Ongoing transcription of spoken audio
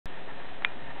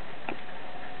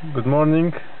Good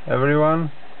morning, everyone.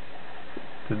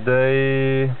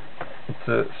 Today it's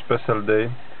a special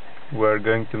day. We're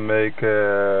going to make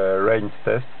a range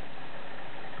test.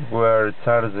 We're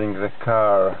charging the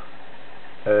car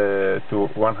to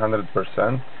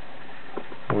 100%.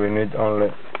 We need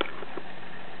only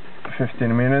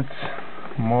 15 minutes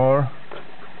more.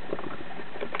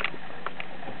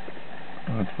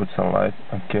 Let's put some light.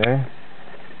 Okay.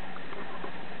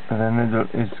 The needle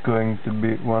is going to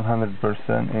be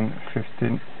 100% in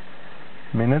 15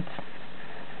 minutes,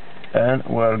 and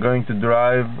we're going to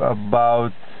drive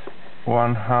about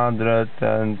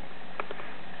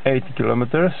 180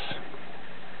 kilometers.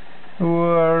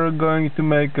 We're going to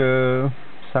make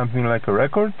something like a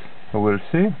record. We'll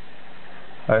see.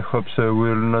 I hope so.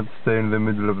 We'll not stay in the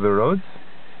middle of the road.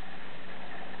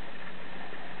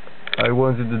 I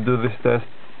wanted to do this test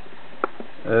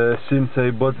since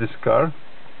I bought this car,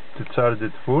 to charge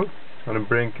it full and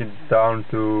bring it down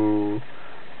to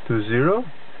zero.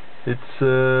 It's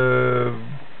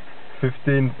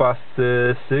 15 past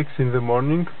 6 in the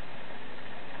morning,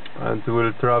 and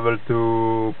we'll travel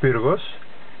to Pyrgos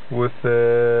with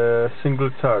a single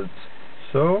charge.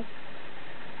 So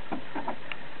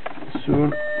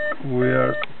soon we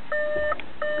are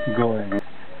going.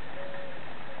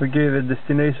 Okay, the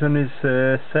destination is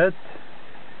set.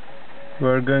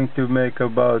 We're going to make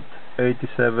about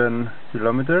 87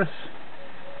 kilometers.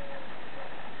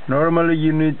 Normally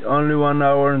you need only 1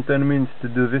 hour and 10 minutes to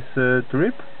do this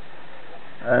trip,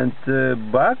 and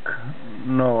back,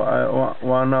 no,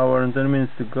 1 hour and 10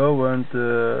 minutes to go, and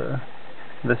the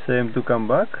same to come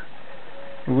back.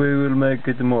 We will make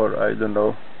it more, I don't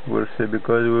know, we'll see,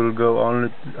 because we will go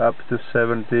only up to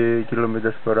 70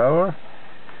 kilometers per hour.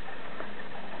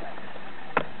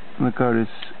 The car is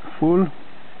full.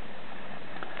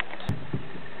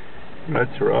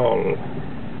 Let's roll.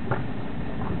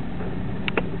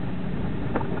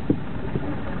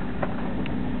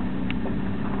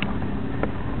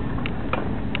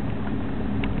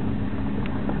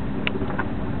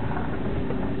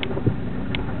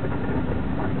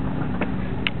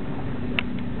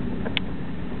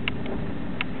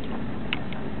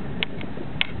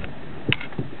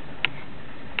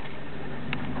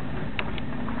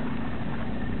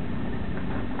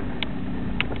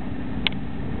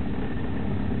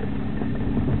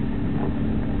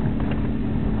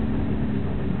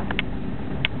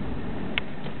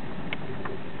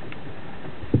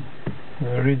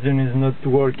 The region is not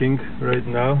working right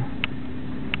now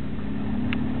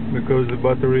because the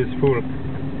battery is full.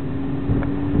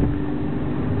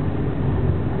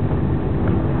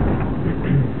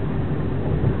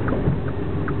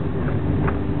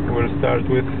 We'll start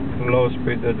with low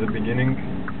speed at the beginning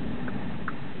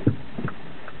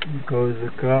because the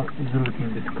car is a little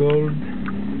bit cold.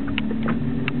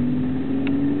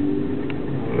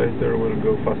 Later we'll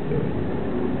go faster.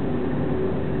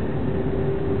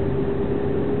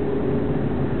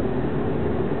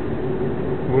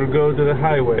 We'll go to the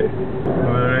highway.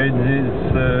 The range is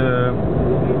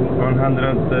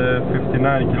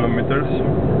 159 kilometers.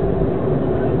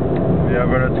 The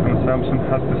average consumption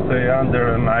has to stay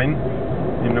under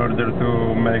 9 in order to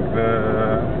make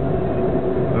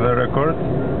the record.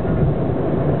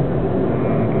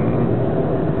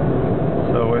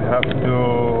 So we have to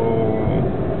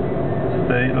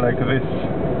stay like this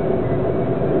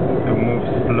to move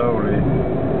slowly.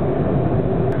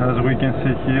 As we can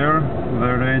see here,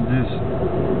 the range is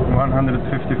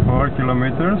 154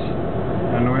 kilometers,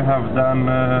 and we have done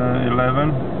 11.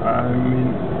 I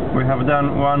mean, we have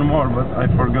done one more, but I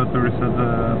forgot to reset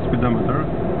the speedometer.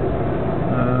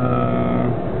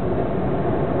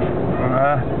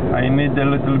 I need a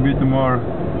little bit more.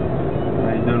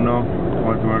 I don't know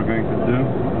what we're going to do.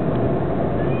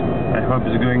 I hope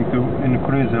it's going to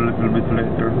increase a little bit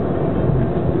later.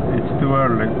 It's too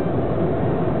early.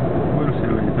 We'll see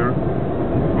later,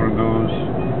 or goes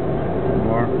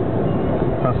more.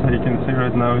 As you can see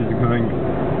right now, it's going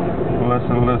less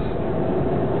and less.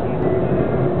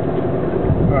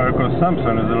 Our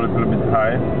consumption is a little bit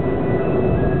high.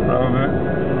 Probably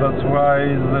that's why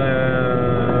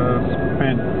the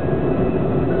speed,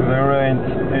 the range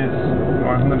is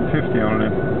 150 only.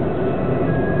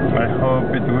 I hope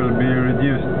it will be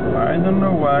reduced. I don't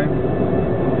know why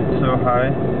it's so high.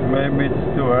 Maybe it's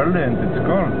too early and it's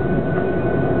cold.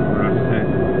 We'll see.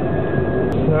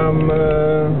 Some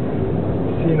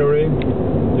scenery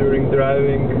during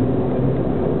driving.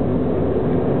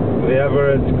 The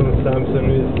average consumption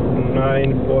is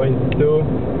 9.2.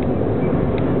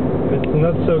 It's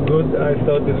not so good. I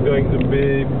thought it's going to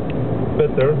be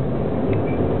better.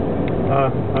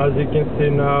 As you can see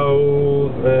now,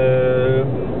 the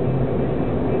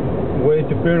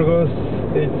Sinogeorgos,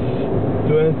 it's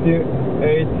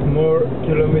 28 more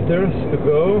kilometers to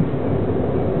go,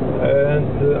 and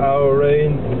our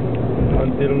range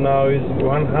until now is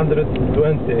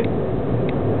 120,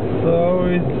 so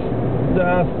it's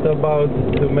just about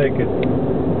to make it.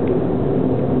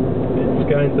 It's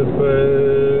kind of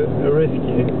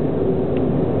risky,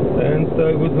 and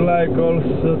I would like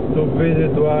also to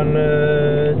visit one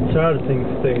charging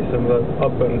station that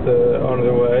opened on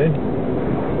the way.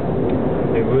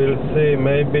 We will see,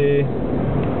 maybe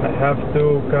I have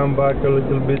to come back a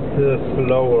little bit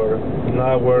slower.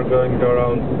 Now we're going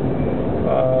around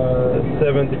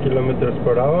 70 kilometers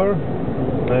per hour.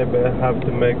 Maybe I have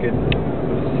to make it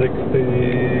 67,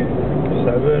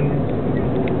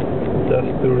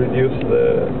 just to reduce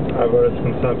the average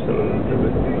consumption a little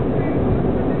bit.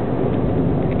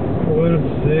 We'll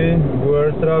see.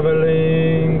 We're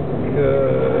traveling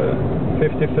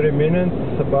 53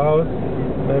 minutes about,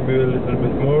 maybe a little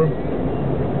bit more.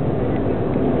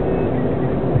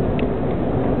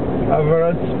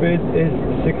 Average speed is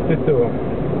 62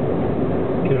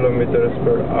 kilometers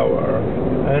per hour,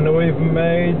 and we've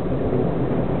made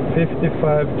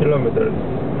 55 kilometers.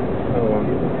 Oh, I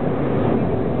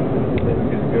think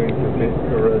it's going to be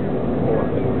a red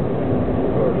one.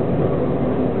 Or no.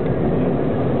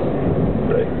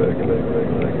 Brake.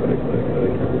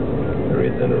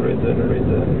 Reason.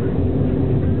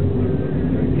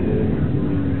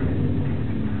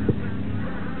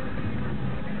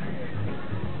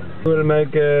 We'll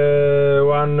make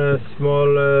one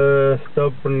small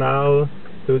stop now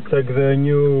to check the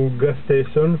new gas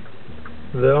station,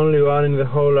 the only one in the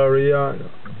whole area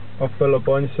of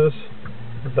Peloponnesus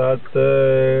that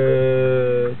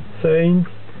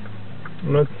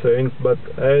but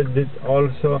added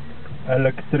also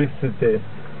electricity.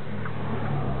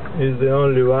 Is the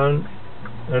only one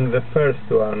and the first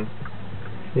one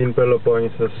in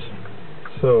Peloponnesus.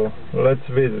 So let's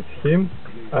visit him.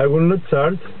 I will not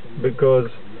charge because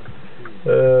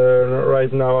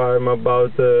right now I'm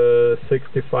about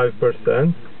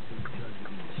 65%,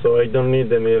 so I don't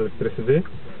need any electricity,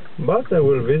 but I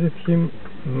will visit him,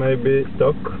 maybe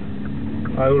talk.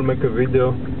 I will make a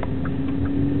video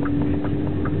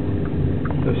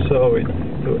to show it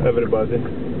to everybody.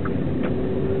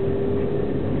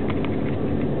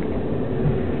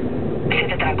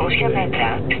 Σε 400 μέτρα,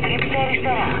 στρίψτε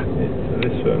αριστερά. It's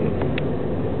this one.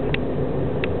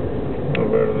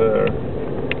 Over there.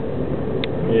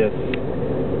 Yes,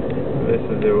 this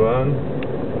is the one.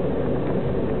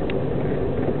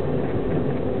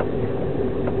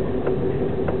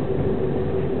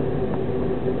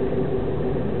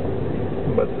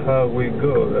 But how we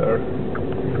go there?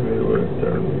 We will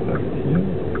turn left here.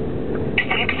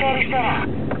 Στρίψτε αριστερά.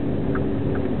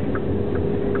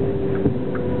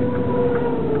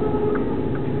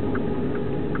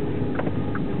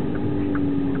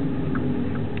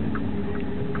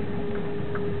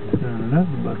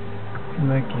 But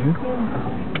make U-turn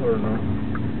or no?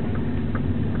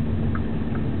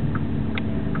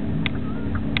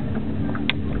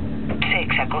 Σε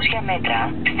 600 μέτρα,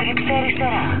 στρίψτε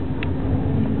αριστερά.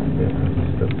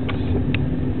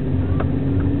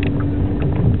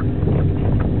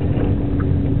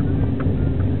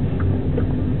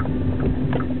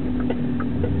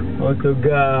 Auto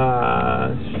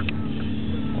gas.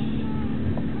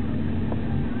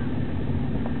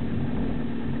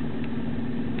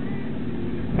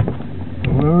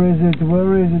 Where is it?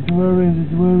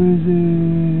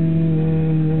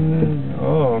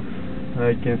 Oh,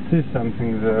 I can see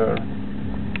something there.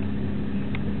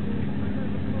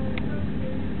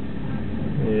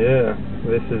 Yeah,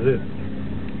 this is it.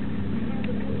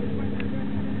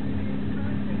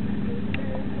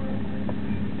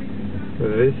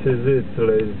 This is it,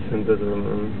 ladies and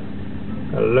gentlemen.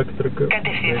 Electrical.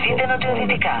 Κατευθυνθείτε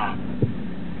νοτιοδυτικά.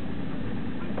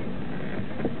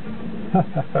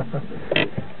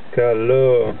 Καλό.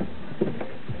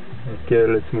 Okay,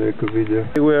 let's make a video.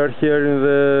 We are here in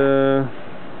the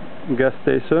gas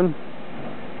station.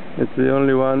 It's the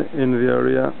only one in the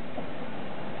area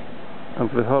of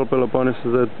the whole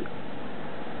Peloponnesus that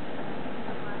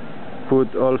put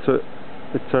also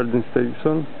a charging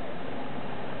station.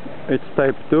 It's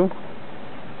type 2.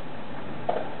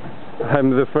 I'm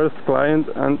the first client,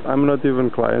 and I'm not even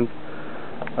client.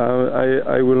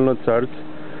 I will not charge.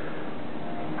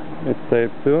 It's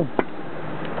type 2.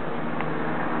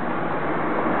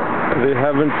 They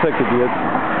haven't checked it yet.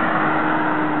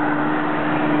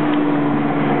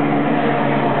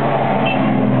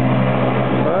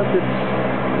 But it's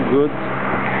good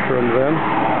from them.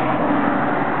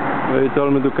 They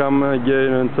told me to come again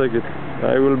and check it.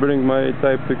 I will bring my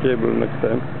type 2 cable next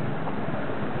time.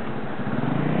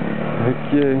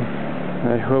 Okay,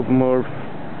 I hope more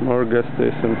gas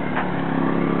stations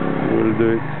will do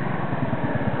it.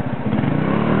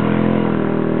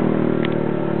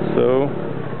 So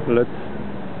let's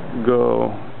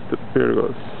go to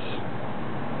Pyrgos.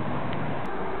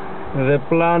 The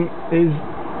plan is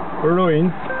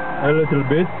ruined a little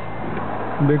bit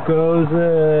because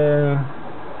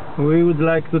we would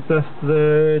like to test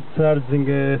the charging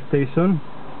station.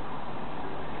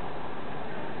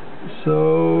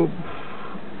 So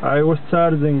I was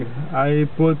charging, I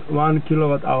put 1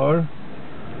 kWh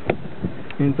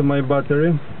into my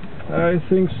battery. I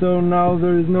think so now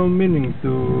there is no meaning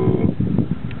to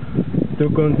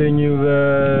continue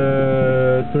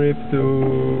the trip to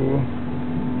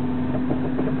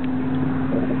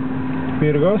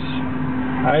Pyrgos.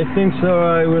 I think so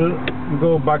I will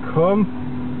go back home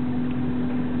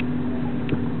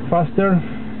faster,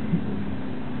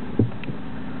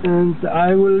 and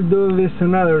I will do this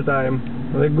another time.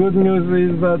 The good news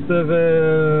is that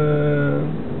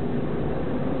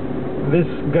this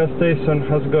gas station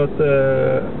has got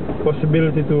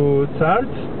possibility to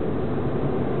charge.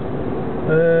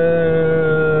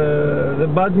 The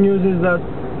bad news is that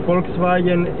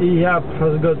Volkswagen vweup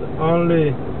has got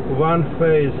only one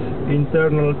phase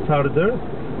internal charger,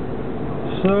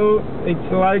 so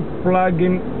it's like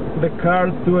plugging the car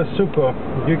to a Suco.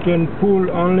 You can pull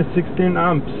only 16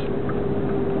 amps.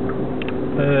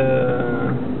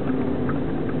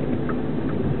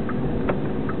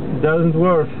 Doesn't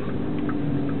work.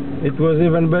 It was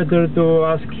even better to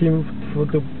ask him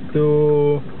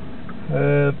to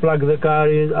plug the car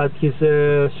in at his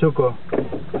Suco.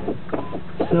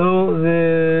 So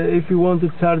if you want to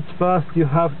charge fast, you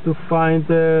have to find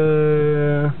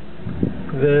the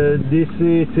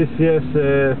DC CCS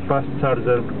fast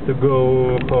charger to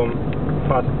go home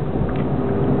fast.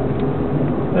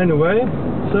 Anyway,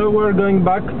 so we're going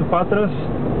back to Patras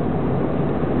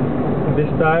this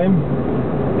time,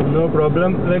 no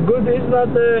problem. The good is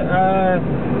that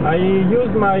I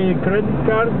used my credit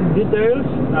card details,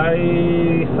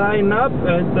 I signed up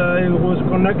and I was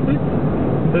connected.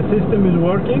 The system is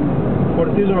working for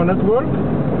Tizo network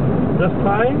just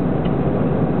fine.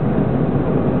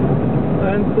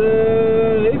 And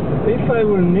if I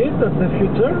will need at the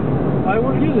future, I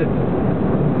will use it.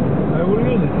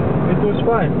 It was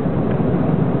fine.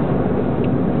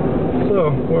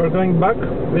 So we're going back.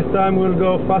 This time we'll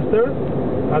go faster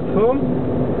at home,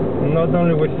 not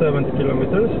only with 70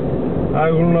 kilometers.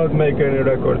 I will not make any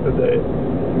record today.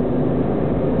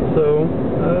 So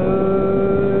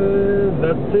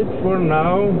that's it for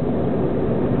now.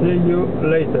 See you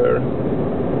later.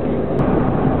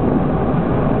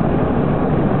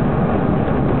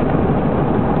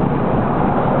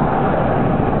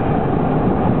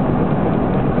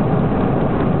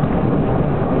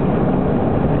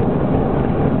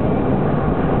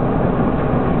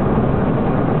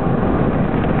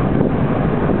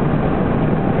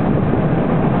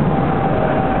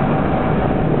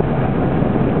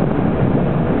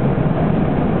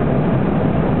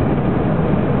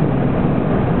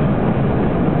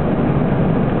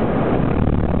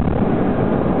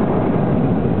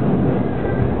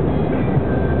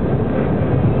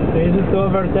 To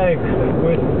overtake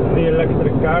with the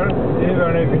electric car,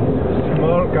 even if it's a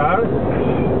small car,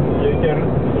 you can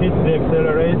hit the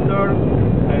accelerator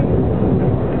and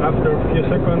after a few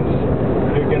seconds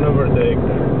you can overtake,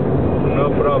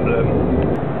 no problem.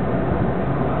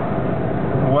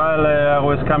 While I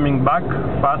was coming back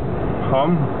fast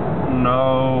home,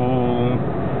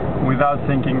 without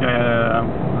thinking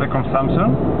the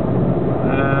consumption,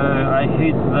 I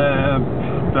hit the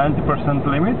 20%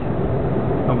 limit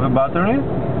of the battery,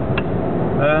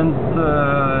 and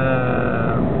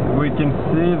we can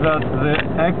see that the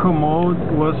eco mode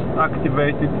was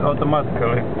activated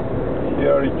automatically.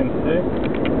 Here you can see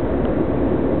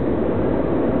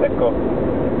eco.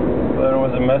 There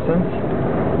was a message.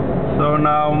 So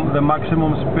now the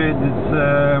maximum speed is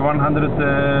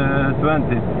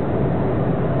 120.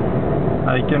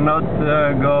 I cannot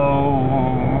go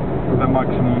the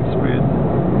maximum speed.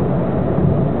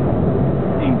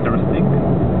 Interesting,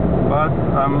 but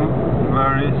I'm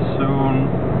very soon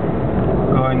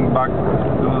going back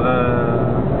to the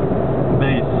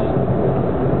base.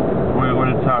 We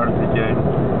will charge again.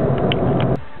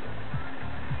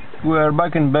 We are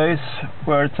back in base.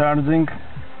 We're charging.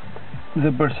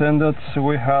 The percentage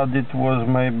we had, it was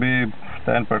maybe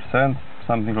 10%,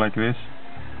 something like this.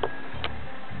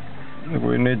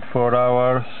 We need 4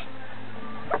 hours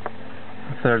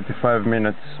 35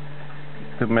 minutes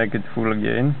to make it full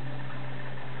again.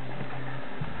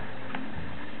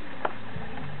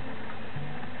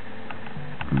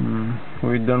 We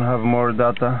we don't have more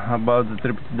data about the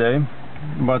trip today,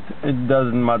 but it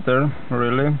doesn't matter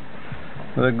really.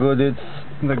 The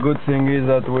good thing is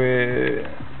that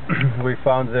we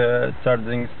found the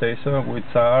charging station. We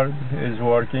charge, is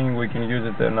working. We can use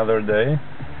it another day.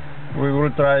 We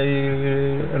will try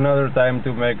another time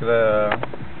to make the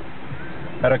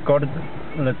record,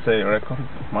 let's say record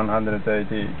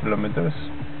 180 kilometers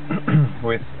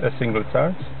with a single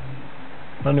charge.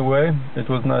 Anyway, it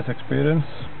was a nice experience.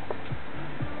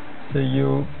 See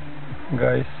you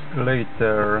guys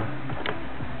later.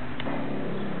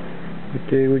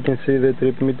 Okay, we can see the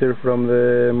trip meter from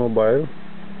the mobile,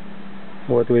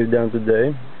 what we've done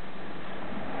today.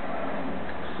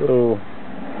 So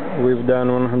we've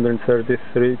done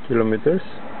 133 kilometers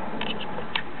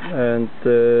and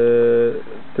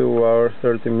 2 hours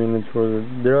 30 minutes for the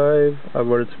drive,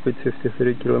 average speed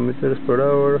 53 kilometers per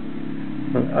hour,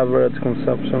 and average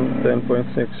consumption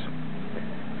 10.6.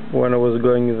 When I was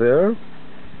going there,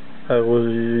 I was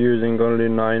using only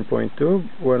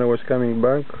 9.2. When I was coming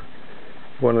back,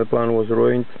 when the plan was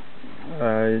ruined,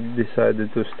 I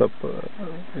decided to stop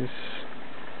this.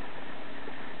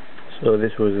 So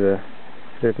this was the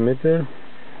trip meter.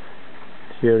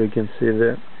 Here you can see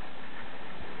the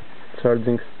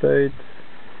charging state.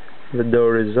 The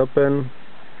door is open.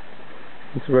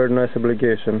 It's a very nice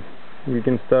application. You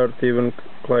can start even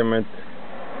climate.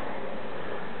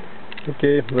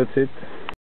 Okay, that's it.